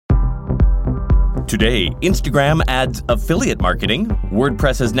Today, Instagram adds affiliate marketing.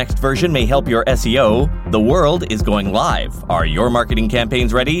 WordPress's next version may help your SEO. The world is going live. Are your marketing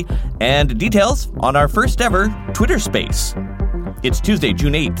campaigns ready? And details on our first ever Twitter Space. It's Tuesday,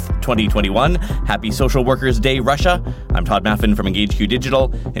 June 8th, 2021. Happy Social Workers Day, Russia. I'm Todd Maffin from EngageQ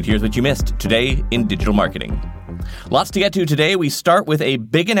Digital, and here's what you missed today in digital marketing. Lots to get to today. We start with a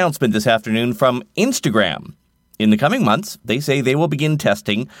big announcement this afternoon from Instagram. In the coming months, they say they will begin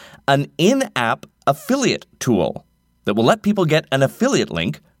testing an in-app affiliate tool that will let people get an affiliate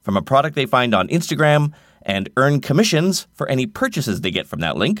link from a product they find on Instagram and earn commissions for any purchases they get from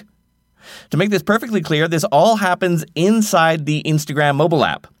that link. To make this perfectly clear, this all happens inside the Instagram mobile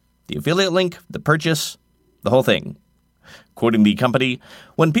app. The affiliate link, the purchase, the whole thing. Quoting the company,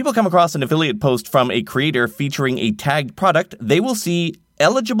 when people come across an affiliate post from a creator featuring a tagged product, they will see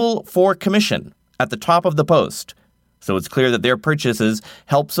eligible for commission at the top of the post, so it's clear that their purchases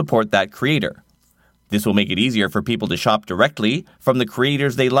help support that creator. This will make it easier for people to shop directly from the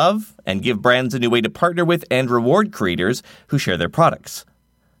creators they love and give brands a new way to partner with and reward creators who share their products.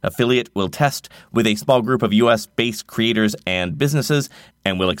 Affiliate will test with a small group of US-based creators and businesses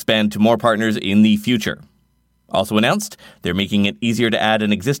and will expand to more partners in the future. Also announced, they're making it easier to add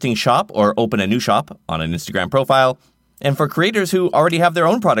an existing shop or open a new shop on an Instagram profile. And for creators who already have their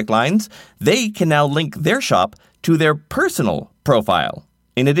own product lines, they can now link their shop to their personal profile,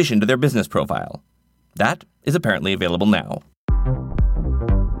 in addition to their business profile. That is apparently available now.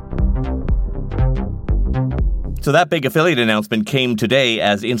 So that big affiliate announcement came today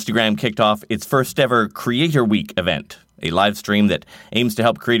as Instagram kicked off its first ever Creator Week event, a live stream that aims to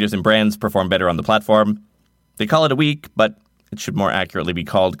help creators and brands perform better on the platform. They call it a week, but it should more accurately be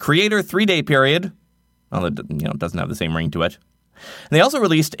called Creator 3-Day Period. Well, it doesn't have the same ring to it. And they also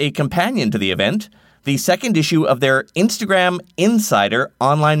released a companion to the event, the second issue of their Instagram Insider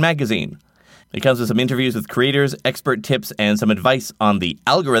online magazine. It comes with some interviews with creators, expert tips, and some advice on the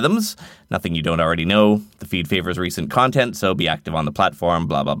algorithms. Nothing you don't already know. The feed favors recent content, so be active on the platform,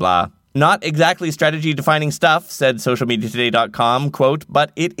 blah, blah, blah. Not exactly strategy-defining stuff, said socialmediatoday.com, quote,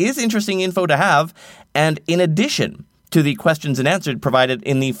 but it is interesting info to have, and in addition to the questions and answers provided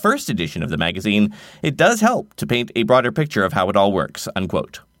in the first edition of the magazine, it does help to paint a broader picture of how it all works,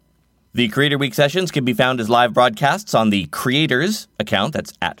 unquote. The Creator Week sessions can be found as live broadcasts on the Creators account,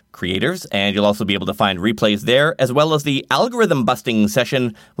 that's @Creators, and you'll also be able to find replays there, as well as the algorithm busting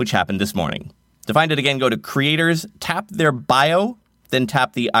session, which happened this morning. To find it again, go to Creators, tap their bio, then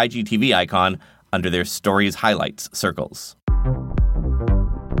tap the IGTV icon under their Stories Highlights circles.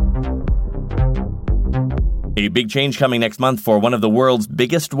 A big change coming next month for one of the world's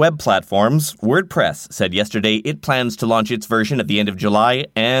biggest web platforms. WordPress said yesterday it plans to launch its version at the end of July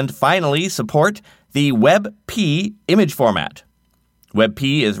and finally support the WebP image format.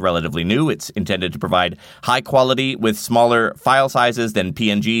 WebP is relatively new. It's intended to provide high quality with smaller file sizes than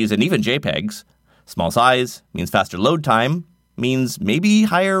PNGs and even JPEGs. Small size means faster load time, means maybe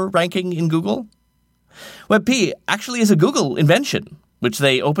higher ranking in Google. WebP actually is a Google invention, which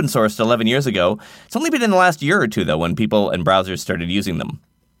they open-sourced 11 years ago. It's only been in the last year or two, though, when people and browsers started using them.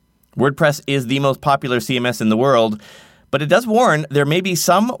 WordPress is the most popular CMS in the world, but it does warn there may be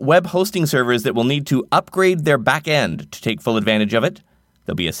some web hosting servers that will need to upgrade their back end to take full advantage of it.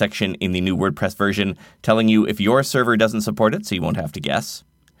 There'll be a section in the new WordPress version telling you if your server doesn't support it, so you won't have to guess.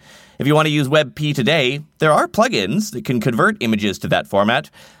 If you want to use WebP today, there are plugins that can convert images to that format,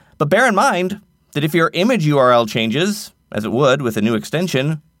 but bear in mind that if your image URL changes, as it would with a new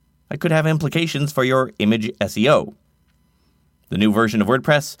extension, that could have implications for your image SEO. The new version of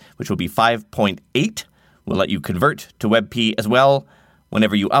WordPress, which will be 5.8, will let you convert to WebP as well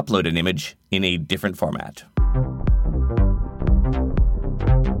whenever you upload an image in a different format.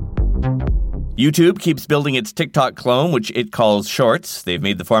 YouTube keeps building its TikTok clone, which it calls Shorts. They've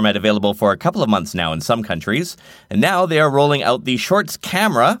made the format available for a couple of months now in some countries, and now they are rolling out the Shorts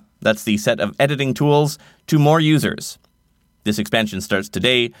camera, that's the set of editing tools, to more users. This expansion starts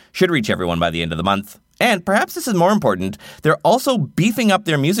today, should reach everyone by the end of the month. And perhaps this is more important, they're also beefing up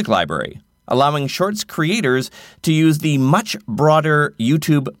their music library, allowing Shorts creators to use the much broader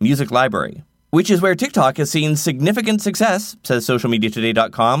YouTube music library, which is where TikTok has seen significant success, says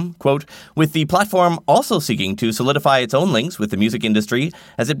socialmediatoday.com, quote, with the platform also seeking to solidify its own links with the music industry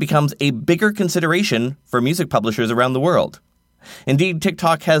as it becomes a bigger consideration for music publishers around the world. Indeed,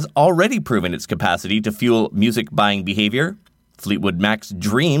 TikTok has already proven its capacity to fuel music buying behavior. Fleetwood Mac's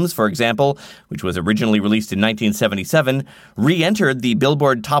Dreams, for example, which was originally released in 1977, re-entered the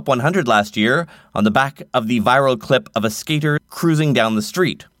Billboard Top 100 last year on the back of the viral clip of a skater cruising down the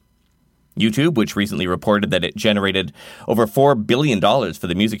street. YouTube, which recently reported that it generated over $4 billion for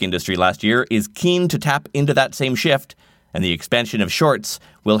the music industry last year, is keen to tap into that same shift, and the expansion of Shorts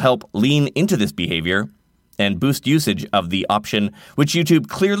will help lean into this behavior and boost usage of the option, which YouTube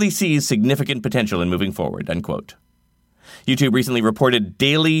clearly sees significant potential in moving forward, unquote. YouTube recently reported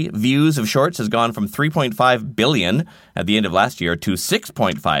daily views of Shorts has gone from 3.5 billion at the end of last year to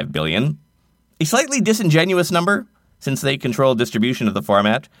 6.5 billion, a slightly disingenuous number since they control distribution of the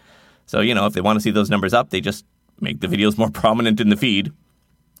format. So, if they want to see those numbers up, they just make the videos more prominent in the feed.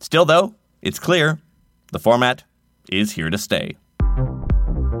 Still, though, it's clear the format is here to stay.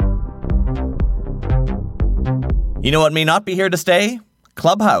 You know what may not be here to stay?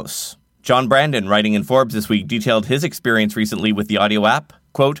 Clubhouse. John Brandon, writing in Forbes this week, detailed his experience recently with the audio app.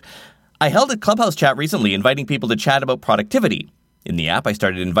 Quote, I held a Clubhouse chat recently inviting people to chat about productivity. In the app, I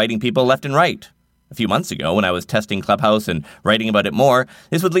started inviting people left and right. A few months ago, when I was testing Clubhouse and writing about it more,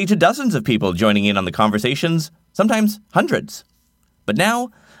 this would lead to dozens of people joining in on the conversations, sometimes hundreds. But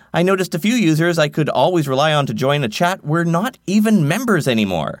now, I noticed a few users I could always rely on to join a chat were not even members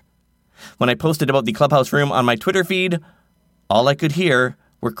anymore. When I posted about the Clubhouse room on my Twitter feed, all I could hear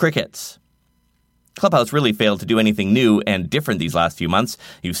were crickets. Clubhouse really failed to do anything new and different these last few months.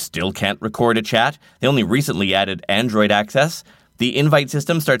 You still can't record a chat. They only recently added Android access. The invite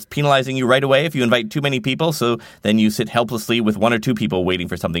system starts penalizing you right away if you invite too many people, so then you sit helplessly with one or two people waiting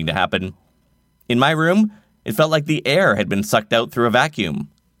for something to happen. In my room, it felt like the air had been sucked out through a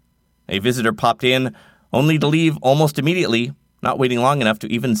vacuum. A visitor popped in, only to leave almost immediately, not waiting long enough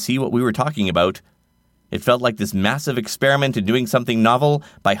to even see what we were talking about. It felt like this massive experiment in doing something novel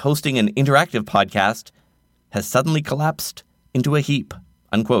by hosting an interactive podcast has suddenly collapsed into a heap,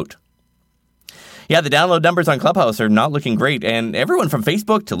 unquote. Yeah, the download numbers on Clubhouse are not looking great, and everyone from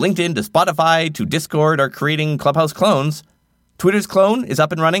Facebook to LinkedIn to Spotify to Discord are creating Clubhouse clones. Twitter's clone is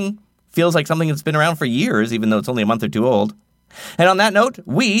up and running. Feels like something that's been around for years, even though it's only a month or two old. And on that note,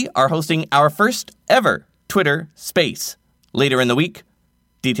 we are hosting our first ever Twitter Space later in the week.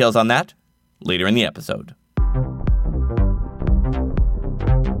 Details on that later in the episode.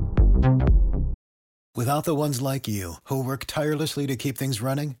 Without the ones like you, who work tirelessly to keep things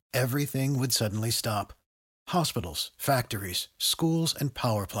running, everything would suddenly stop. Hospitals, factories, schools, and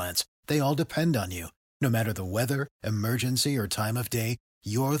power plants, they all depend on you. No matter the weather, emergency, or time of day,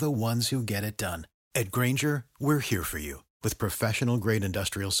 you're the ones who get it done. At Grainger, we're here for you with professional-grade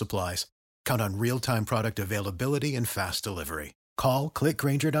industrial supplies. Count on real-time product availability and fast delivery. Call, click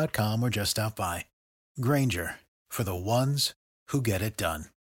Grainger.com, or just stop by. Grainger, for the ones who get it done.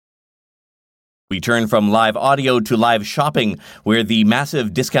 We turn from live audio to live shopping, where the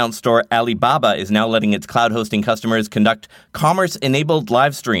massive discount store Alibaba is now letting its cloud hosting customers conduct commerce-enabled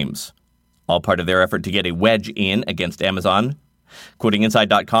live streams, all part of their effort to get a wedge in against Amazon. Quoting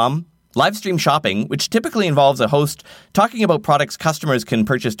Inside.com, live stream shopping, which typically involves a host talking about products customers can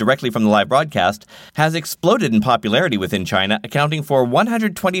purchase directly from the live broadcast, has exploded in popularity within China, accounting for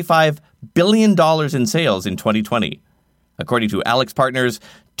 $125 billion in sales in 2020. According to AlixPartners,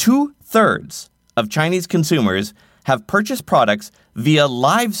 2/3 of Chinese consumers have purchased products via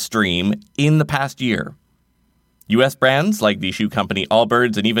live stream in the past year. U.S. brands like the shoe company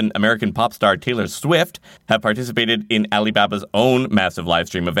Allbirds and even American pop star Taylor Swift have participated in Alibaba's own massive live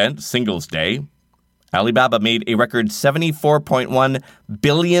stream event, Singles Day. Alibaba made a record $74.1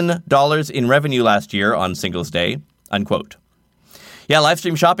 billion in revenue last year on Singles Day, unquote. Yeah, live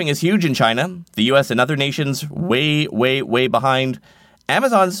stream shopping is huge in China. The U.S. and other nations way behind.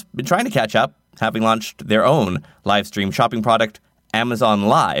 Amazon's been trying to catch up, having launched their own live stream shopping product, Amazon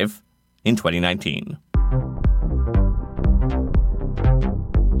Live, in 2019.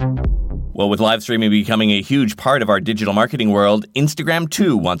 Well, with live streaming becoming a huge part of our digital marketing world, Instagram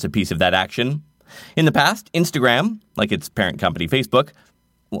too wants a piece of that action. In the past, Instagram, like its parent company Facebook,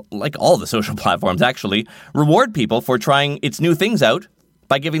 like all the social platforms actually, reward people for trying its new things out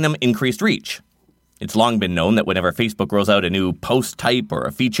by giving them increased reach. It's long been known that whenever Facebook rolls out a new post type or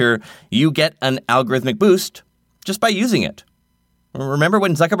a feature, you get an algorithmic boost just by using it. Remember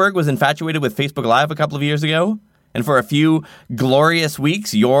when Zuckerberg was infatuated with Facebook Live a couple of years ago? And for a few glorious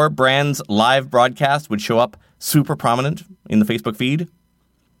weeks, your brand's live broadcast would show up super prominent in the Facebook feed?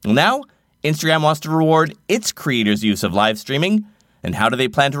 Well, now, Instagram wants to reward its creators' use of live streaming. And how do they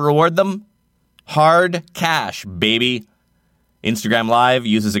plan to reward them? Hard cash, baby. Instagram Live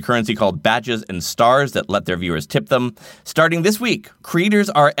uses a currency called badges and stars that let their viewers tip them. Starting this week, creators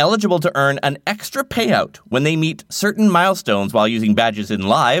are eligible to earn an extra payout when they meet certain milestones while using badges in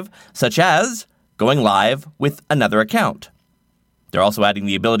Live, such as going live with another account. They're also adding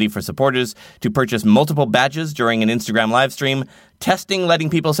the ability for supporters to purchase multiple badges during an Instagram live stream, testing letting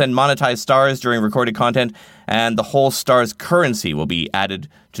people send monetized stars during recorded content, and the whole stars currency will be added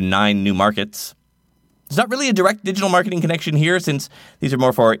to 9 new markets. There's not really a direct digital marketing connection here since these are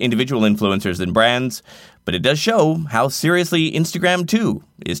more for individual influencers than brands, but it does show how seriously Instagram too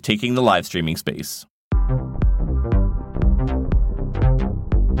is taking the live streaming space.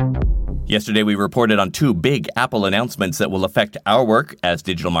 Yesterday, we reported on 2 big Apple announcements that will affect our work as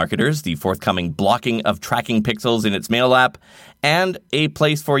digital marketers, the forthcoming blocking of tracking pixels in its Mail app, and a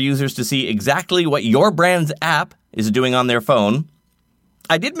place for users to see exactly what your brand's app is doing on their phone.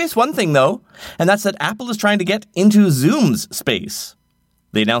 I did miss one thing, though, and that's that Apple is trying to get into Zoom's space.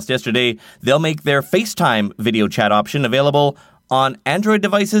 They announced yesterday they'll make their FaceTime video chat option available on Android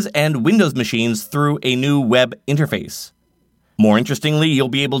devices and Windows machines through a new web interface. More interestingly, you'll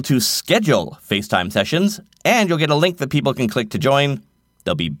be able to schedule FaceTime sessions, and you'll get a link that people can click to join.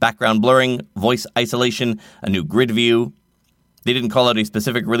 There'll be background blurring, voice isolation, a new grid view. They didn't call out a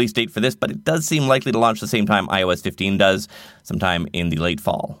specific release date for this, but it does seem likely to launch the same time iOS 15 does, sometime in the late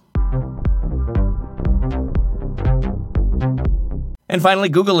fall. And finally,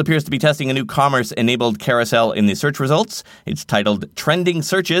 Google appears to be testing a new commerce-enabled carousel in the search results. It's titled Trending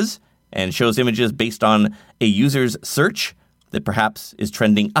Searches and shows images based on a user's search that perhaps is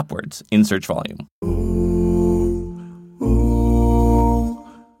trending upwards in search volume.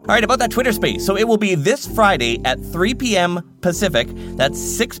 All right, about that Twitter space. So it will be this Friday at 3 p.m. Pacific. That's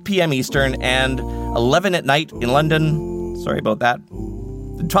 6 p.m. Eastern and 11 at night in London. Sorry about that.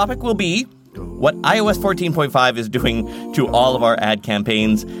 The topic will be what iOS 14.5 is doing to all of our ad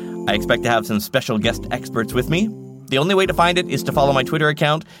campaigns. I expect to have some special guest experts with me. The only way to find it is to follow my Twitter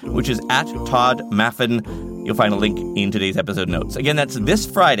account, which is @ToddMaffin. You'll find a link in today's episode notes. Again, that's this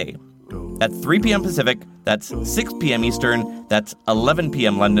Friday at 3 p.m. Pacific. That's 6 p.m. Eastern. That's 11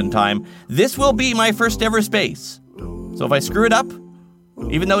 p.m. London time. This will be my first ever space. So if I screw it up,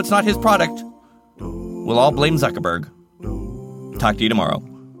 even though it's not his product, we'll all blame Zuckerberg. Talk to you tomorrow.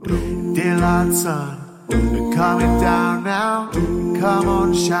 Dear Lord, sun, we're coming down now. Come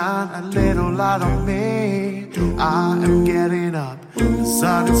on, shine a little light on me. I am getting up. The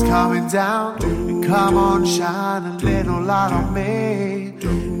sun is coming down. Come on, shine a little light on me.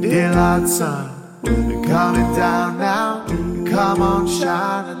 Dear Lord, sun, we're coming down now. Come on,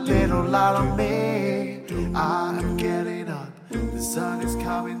 shine a little light on me. I am getting up. The sun is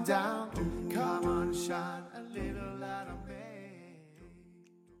coming down. Come on, shine a little light on me.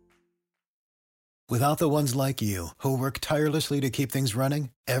 Without the ones like you, who work tirelessly to keep things running,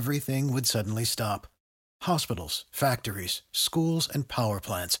 everything would suddenly stop. Hospitals, factories, schools, and power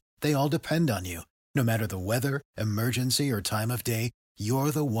plants, they all depend on you. No matter the weather, emergency, or time of day,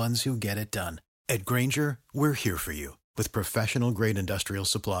 you're the ones who get it done. At Grainger, we're here for you with professional-grade industrial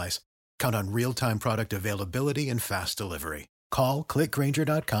supplies. Count on real-time product availability and fast delivery. Call, click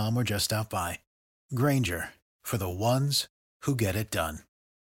Grainger.com, or just stop by. Grainger, for the ones who get it done.